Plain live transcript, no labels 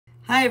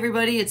Hi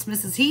everybody, it's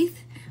Mrs.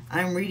 Heath.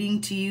 I'm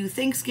reading to you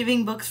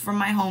Thanksgiving books from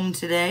my home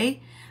today.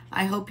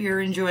 I hope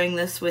you're enjoying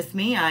this with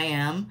me. I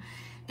am.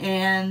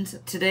 And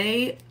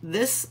today,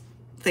 this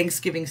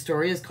Thanksgiving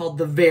story is called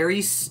The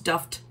Very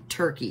Stuffed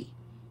Turkey.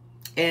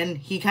 And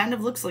he kind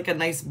of looks like a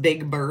nice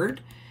big bird.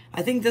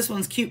 I think this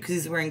one's cute because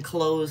he's wearing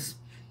clothes.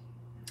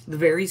 The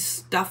Very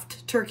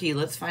Stuffed Turkey.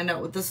 Let's find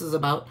out what this is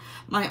about.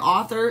 My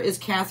author is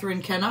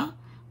Catherine Kenna.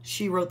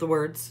 She wrote the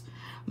words.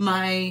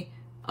 My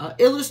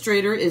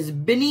illustrator is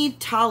Binny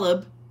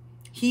Talib.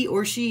 He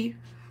or she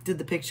did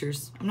the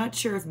pictures. I'm not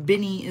sure if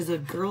Binny is a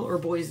girl or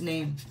boy's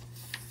name.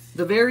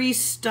 The Very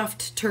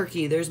Stuffed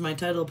Turkey. There's my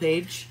title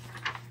page.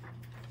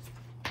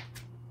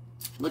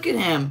 Look at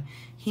him.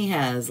 He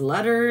has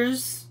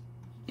letters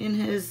in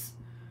his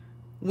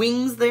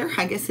wings there.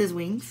 I guess his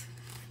wings.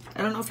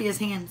 I don't know if he has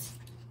hands.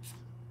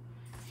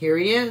 Here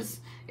he is.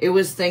 It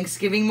was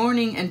Thanksgiving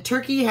morning and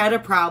Turkey had a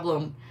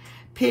problem.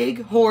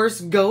 Pig, horse,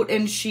 goat,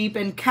 and sheep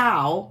and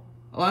cow.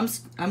 Oh,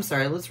 I'm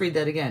sorry. Let's read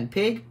that again.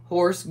 Pig,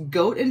 horse,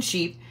 goat, and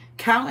sheep,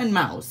 cow, and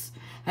mouse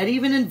had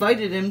even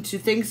invited him to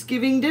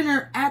Thanksgiving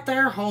dinner at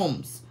their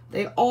homes.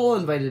 They all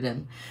invited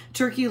him.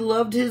 Turkey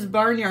loved his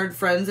barnyard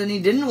friends, and he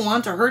didn't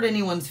want to hurt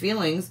anyone's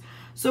feelings,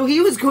 so he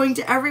was going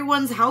to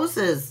everyone's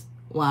houses.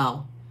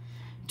 Wow.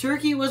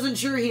 Turkey wasn't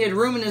sure he had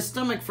room in his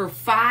stomach for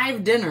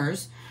 5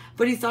 dinners,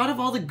 but he thought of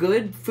all the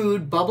good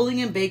food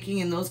bubbling and baking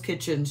in those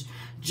kitchens.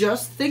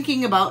 Just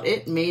thinking about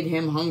it made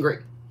him hungry.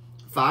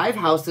 5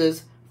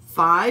 houses,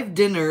 5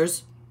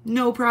 dinners,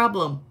 no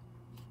problem.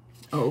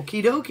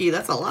 Okie dokie,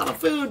 that's a lot of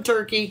food,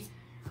 Turkey.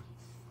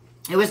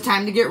 It was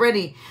time to get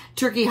ready.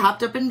 Turkey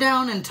hopped up and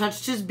down and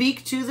touched his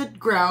beak to the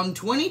ground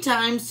 20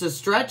 times to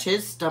stretch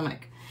his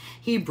stomach.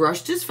 He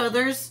brushed his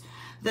feathers.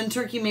 Then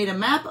Turkey made a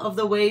map of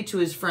the way to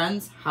his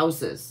friends'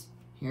 houses.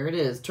 Here it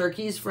is,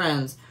 Turkey's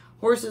friends.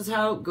 Horse's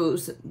house,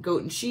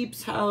 goat and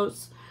sheep's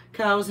house,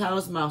 cow's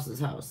house,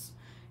 mouse's house.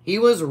 He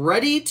was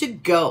ready to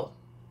go.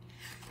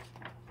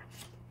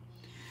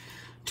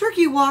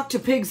 Turkey walked to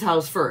Pig's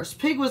house first.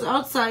 Pig was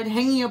outside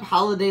hanging up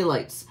holiday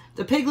lights.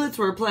 The piglets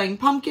were playing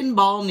pumpkin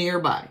ball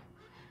nearby.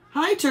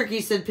 "Hi, Turkey,"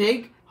 said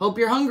Pig. "Hope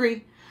you're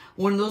hungry."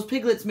 One of those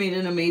piglets made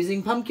an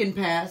amazing pumpkin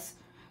pass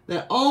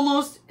that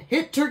almost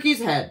hit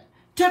Turkey's head.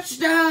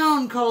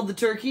 "Touchdown!" called the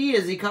turkey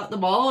as he caught the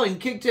ball and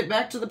kicked it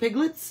back to the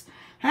piglets.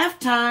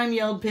 "Halftime,"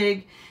 yelled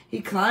Pig.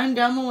 He climbed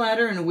down the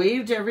ladder and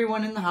waved to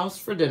everyone in the house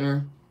for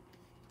dinner.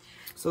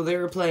 So they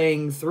were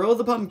playing Throw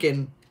the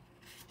Pumpkin.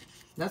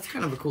 That's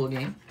kind of a cool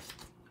game.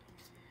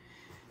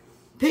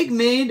 Pig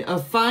made a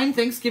fine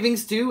Thanksgiving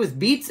stew with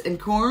beets and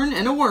corn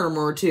and a worm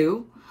or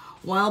two.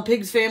 While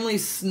Pig's family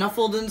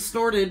snuffled and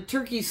snorted,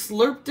 Turkey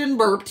slurped and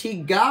burped. He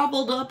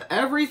gobbled up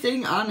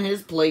everything on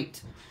his plate.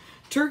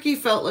 Turkey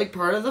felt like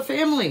part of the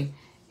family.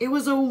 It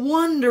was a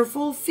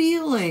wonderful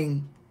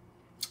feeling.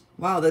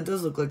 Wow, that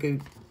does look like a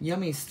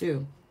yummy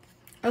stew.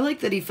 I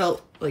like that he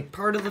felt like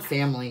part of the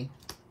family.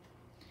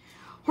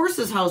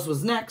 Horse's house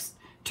was next.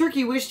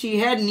 Turkey wished he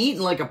hadn't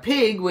eaten like a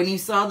pig when he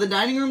saw the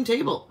dining room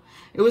table.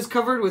 It was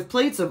covered with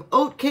plates of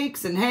oat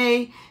cakes and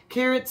hay,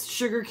 carrots,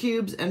 sugar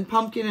cubes, and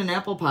pumpkin and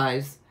apple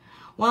pies.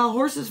 While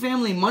Horse's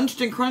family munched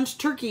and crunched,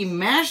 Turkey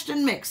mashed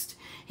and mixed.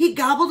 He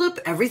gobbled up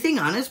everything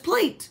on his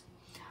plate.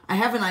 "I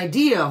have an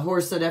idea,"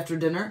 Horse said after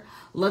dinner.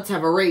 "Let's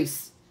have a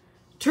race."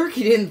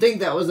 Turkey didn't think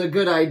that was a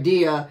good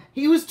idea.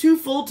 He was too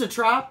full to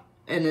trot,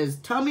 and his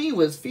tummy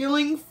was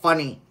feeling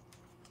funny.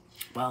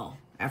 Well,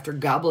 after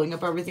gobbling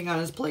up everything on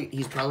his plate,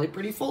 he's probably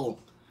pretty full.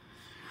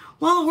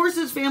 While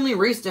Horse's family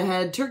raced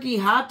ahead, Turkey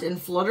hopped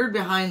and fluttered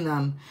behind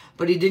them,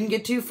 but he didn't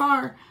get too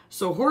far,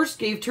 so Horse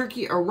gave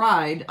Turkey a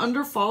ride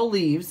under fall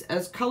leaves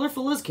as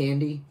colorful as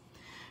candy.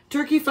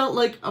 Turkey felt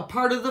like a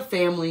part of the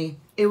family.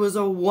 It was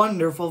a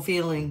wonderful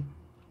feeling.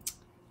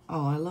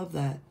 Oh, I love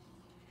that.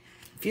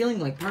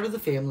 Feeling like part of the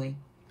family.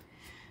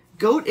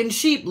 Goat and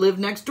sheep lived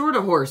next door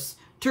to Horse.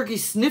 Turkey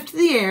sniffed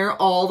the air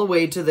all the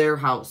way to their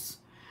house.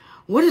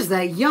 "What is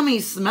that yummy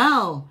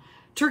smell?"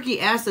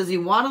 Turkey asked as he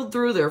waddled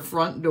through their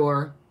front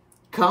door.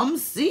 "Come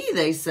see,"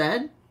 they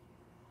said.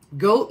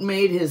 Goat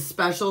made his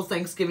special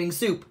Thanksgiving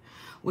soup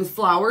with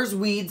flowers,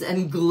 weeds,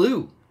 and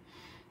glue.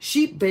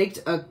 Sheep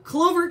baked a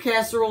clover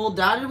casserole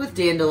dotted with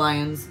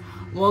dandelions.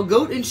 While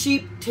Goat and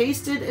sheep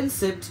tasted and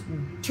sipped,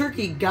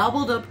 Turkey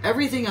gobbled up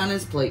everything on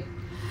his plate.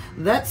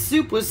 "That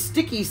soup was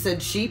sticky,"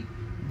 said Sheep.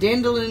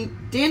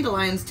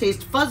 Dandelions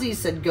taste fuzzy,"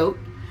 said Goat.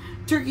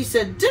 Turkey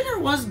said dinner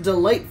was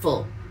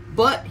delightful,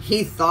 but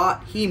he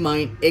thought he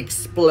might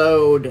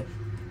explode.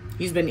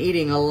 He's been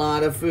eating a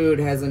lot of food,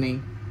 hasn't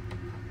he?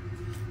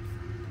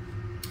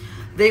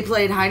 They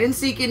played hide and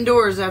seek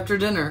indoors after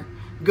dinner.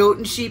 Goat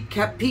and sheep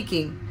kept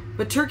peeking,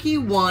 but Turkey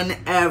won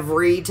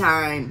every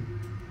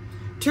time.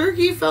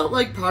 Turkey felt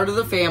like part of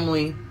the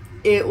family.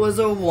 It was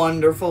a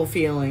wonderful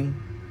feeling.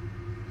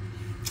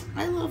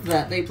 I love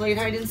that. They played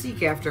hide and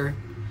seek after.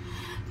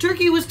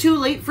 Turkey was too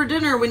late for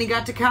dinner when he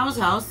got to Cow's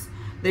house.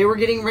 They were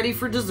getting ready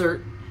for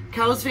dessert.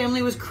 Cow's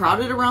family was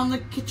crowded around the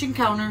kitchen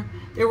counter.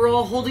 They were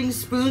all holding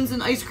spoons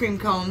and ice cream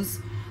cones.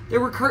 There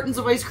were cartons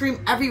of ice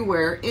cream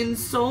everywhere in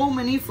so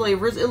many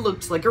flavors it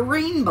looked like a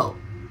rainbow.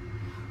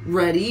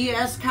 Ready?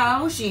 Asked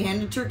Cow. She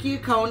handed Turkey a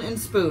cone and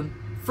spoon.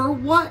 For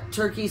what?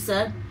 Turkey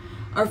said.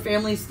 Our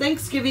family's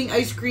Thanksgiving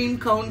ice cream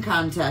cone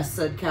contest,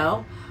 said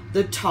Cow.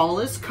 The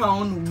tallest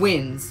cone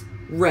wins.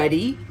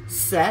 Ready,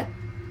 set,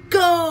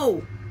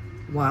 go!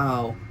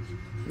 Wow.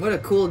 What a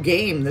cool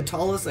game. The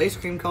tallest ice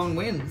cream cone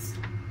wins.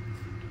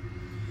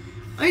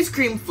 Ice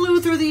cream flew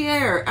through the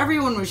air.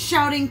 Everyone was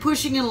shouting,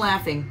 pushing, and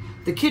laughing.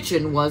 The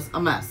kitchen was a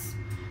mess.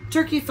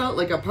 Turkey felt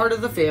like a part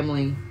of the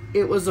family.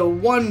 It was a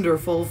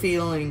wonderful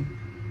feeling.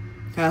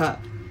 Haha.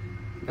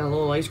 Got a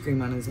little ice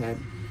cream on his head.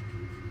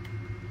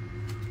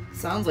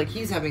 Sounds like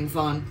he's having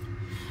fun.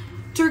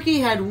 Turkey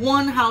had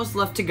one house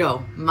left to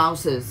go,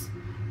 Mouse's.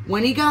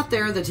 When he got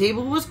there, the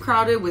table was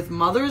crowded with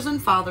mothers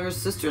and fathers,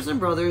 sisters and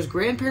brothers,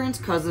 grandparents,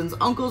 cousins,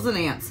 uncles, and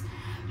aunts.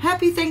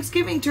 Happy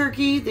Thanksgiving,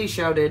 Turkey, they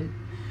shouted.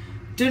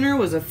 Dinner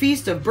was a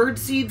feast of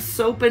birdseed,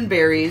 soap, and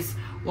berries.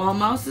 While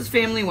Mouse's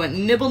family went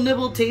nibble,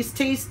 nibble, taste,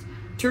 taste,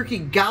 Turkey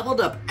gobbled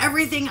up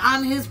everything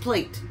on his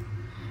plate.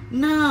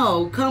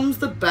 Now comes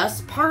the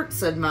best part,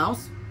 said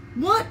Mouse.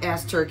 What?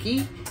 Asked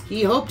Turkey.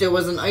 He hoped it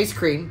was an ice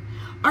cream.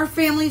 Our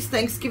family's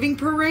Thanksgiving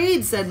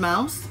parade, said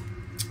Mouse.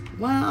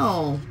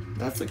 Wow,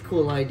 that's a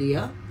cool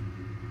idea.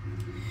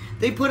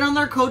 They put on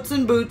their coats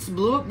and boots,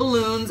 blew up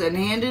balloons, and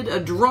handed a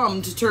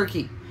drum to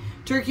Turkey.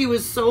 Turkey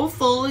was so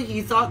full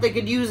he thought they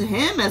could use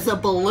him as a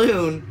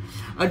balloon.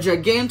 A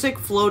gigantic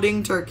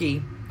floating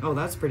turkey. Oh,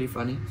 that's pretty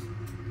funny.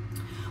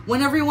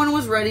 When everyone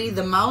was ready,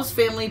 the Mouse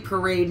family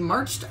parade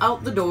marched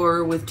out the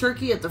door with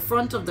Turkey at the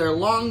front of their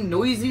long,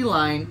 noisy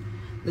line.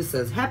 This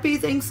says, Happy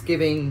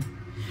Thanksgiving.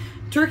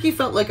 Turkey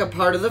felt like a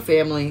part of the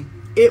family.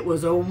 It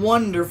was a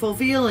wonderful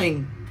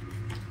feeling.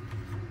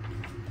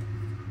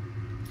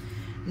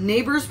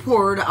 Neighbors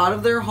poured out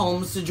of their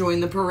homes to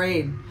join the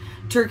parade.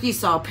 Turkey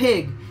saw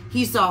pig.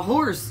 He saw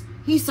horse.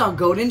 He saw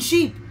goat and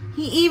sheep.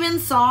 He even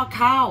saw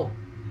cow.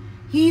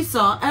 He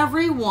saw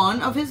every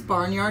one of his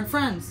barnyard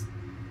friends.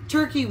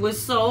 Turkey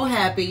was so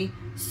happy,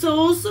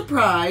 so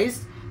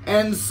surprised,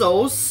 and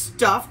so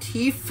stuffed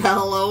he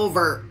fell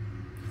over.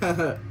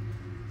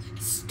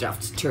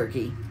 Stuffed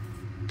turkey.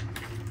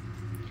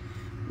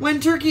 When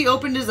Turkey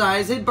opened his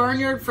eyes, his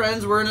barnyard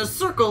friends were in a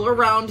circle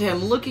around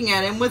him, looking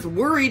at him with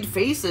worried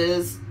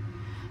faces.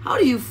 How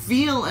do you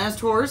feel? Asked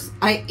Horse.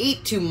 I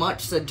ate too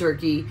much, said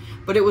Turkey,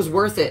 but it was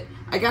worth it.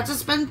 I got to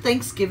spend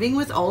Thanksgiving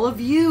with all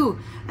of you,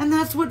 and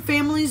that's what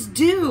families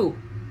do.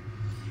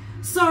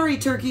 Sorry,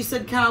 Turkey,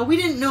 said Cow. We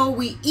didn't know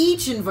we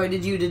each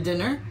invited you to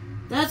dinner.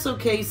 That's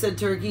okay, said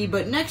Turkey,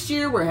 but next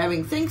year we're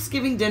having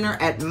Thanksgiving dinner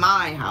at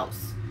my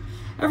house.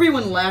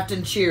 Everyone laughed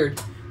and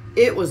cheered.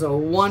 It was a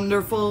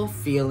wonderful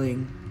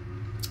feeling.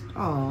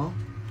 Aw,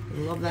 I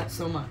love that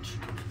so much.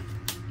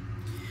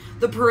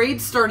 The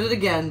parade started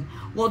again.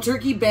 While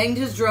Turkey banged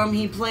his drum,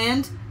 he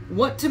planned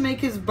what to make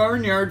his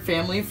barnyard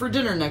family for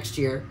dinner next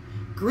year.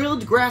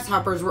 Grilled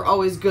grasshoppers were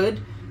always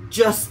good.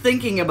 Just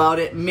thinking about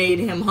it made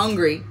him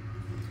hungry.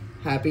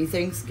 Happy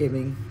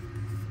Thanksgiving.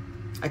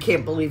 I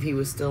can't believe he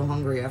was still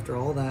hungry after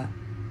all that.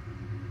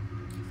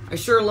 I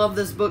sure love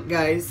this book,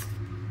 guys.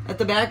 At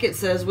the back it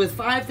says, with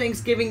 5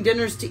 Thanksgiving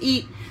dinners to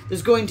eat,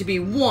 there's going to be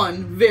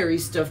 1 very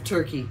stuffed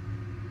turkey.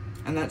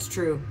 And that's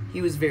true.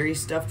 He was very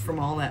stuffed from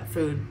all that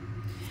food.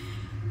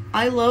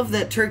 I love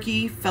that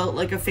Turkey felt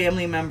like a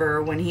family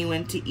member when he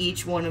went to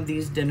each one of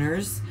these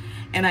dinners.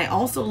 And I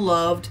also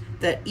loved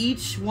that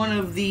each one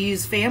of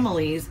these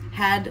families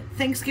had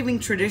Thanksgiving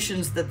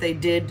traditions that they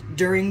did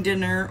during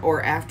dinner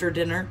or after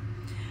dinner.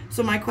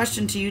 So my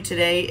question to you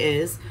today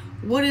is,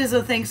 what is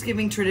a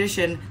Thanksgiving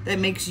tradition that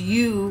makes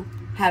you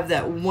have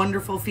that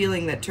wonderful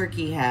feeling that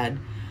Turkey had?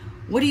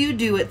 What do you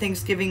do at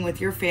Thanksgiving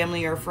with your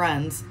family or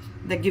friends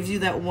that gives you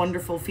that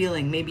wonderful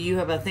feeling? Maybe you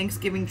have a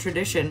Thanksgiving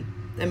tradition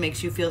that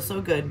makes you feel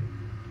so good.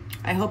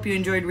 I hope you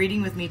enjoyed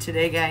reading with me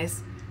today,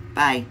 guys.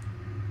 Bye.